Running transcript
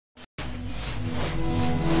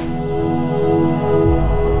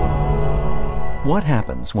What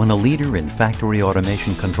happens when a leader in factory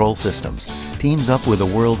automation control systems teams up with the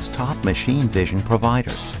world's top machine vision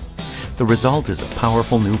provider? The result is a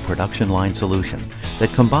powerful new production line solution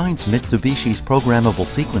that combines Mitsubishi's programmable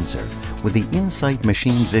sequencer with the Insight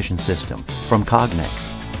machine vision system from Cognex.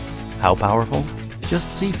 How powerful?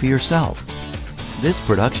 Just see for yourself. This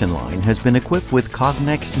production line has been equipped with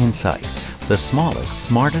Cognex Insight, the smallest,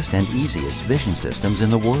 smartest, and easiest vision systems in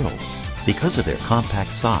the world. Because of their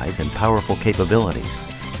compact size and powerful capabilities,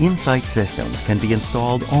 Insight systems can be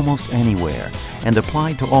installed almost anywhere and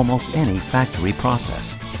applied to almost any factory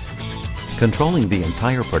process. Controlling the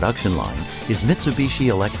entire production line is Mitsubishi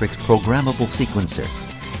Electric's programmable sequencer.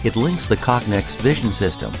 It links the Cognex vision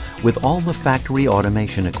system with all the factory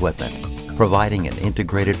automation equipment, providing an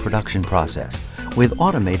integrated production process with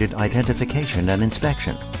automated identification and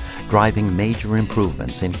inspection, driving major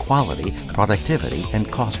improvements in quality, productivity, and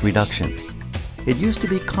cost reduction. It used to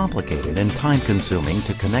be complicated and time-consuming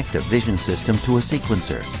to connect a vision system to a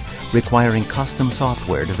sequencer, requiring custom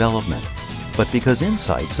software development. But because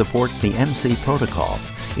Insight supports the MC protocol,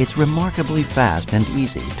 it's remarkably fast and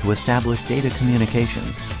easy to establish data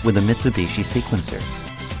communications with the Mitsubishi sequencer.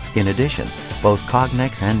 In addition, both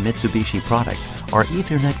Cognex and Mitsubishi products are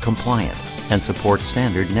Ethernet compliant and support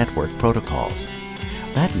standard network protocols.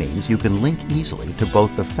 That means you can link easily to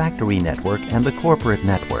both the factory network and the corporate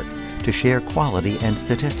network to share quality and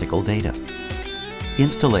statistical data.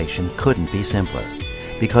 Installation couldn't be simpler.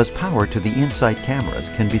 Because power to the Insight cameras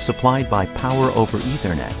can be supplied by Power over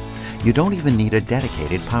Ethernet, you don't even need a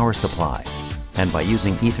dedicated power supply. And by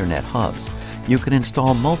using Ethernet hubs, you can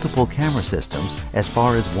install multiple camera systems as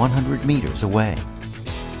far as 100 meters away.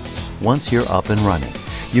 Once you're up and running,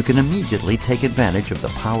 you can immediately take advantage of the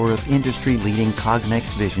power of industry-leading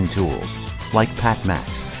Cognex vision tools, like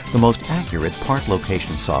PatMax, the most accurate part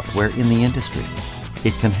location software in the industry.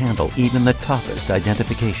 It can handle even the toughest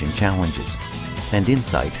identification challenges. And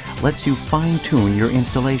Insight lets you fine-tune your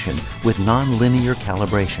installation with non-linear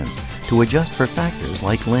calibration to adjust for factors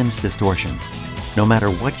like lens distortion. No matter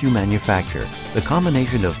what you manufacture, the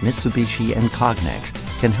combination of Mitsubishi and Cognex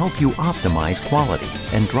can help you optimize quality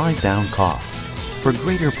and drive down costs for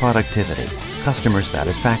greater productivity, customer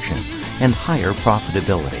satisfaction, and higher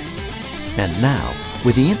profitability. And now,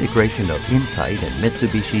 with the integration of Insight and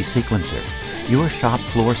Mitsubishi sequencer, your shop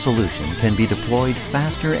floor solution can be deployed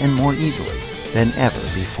faster and more easily than ever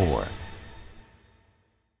before.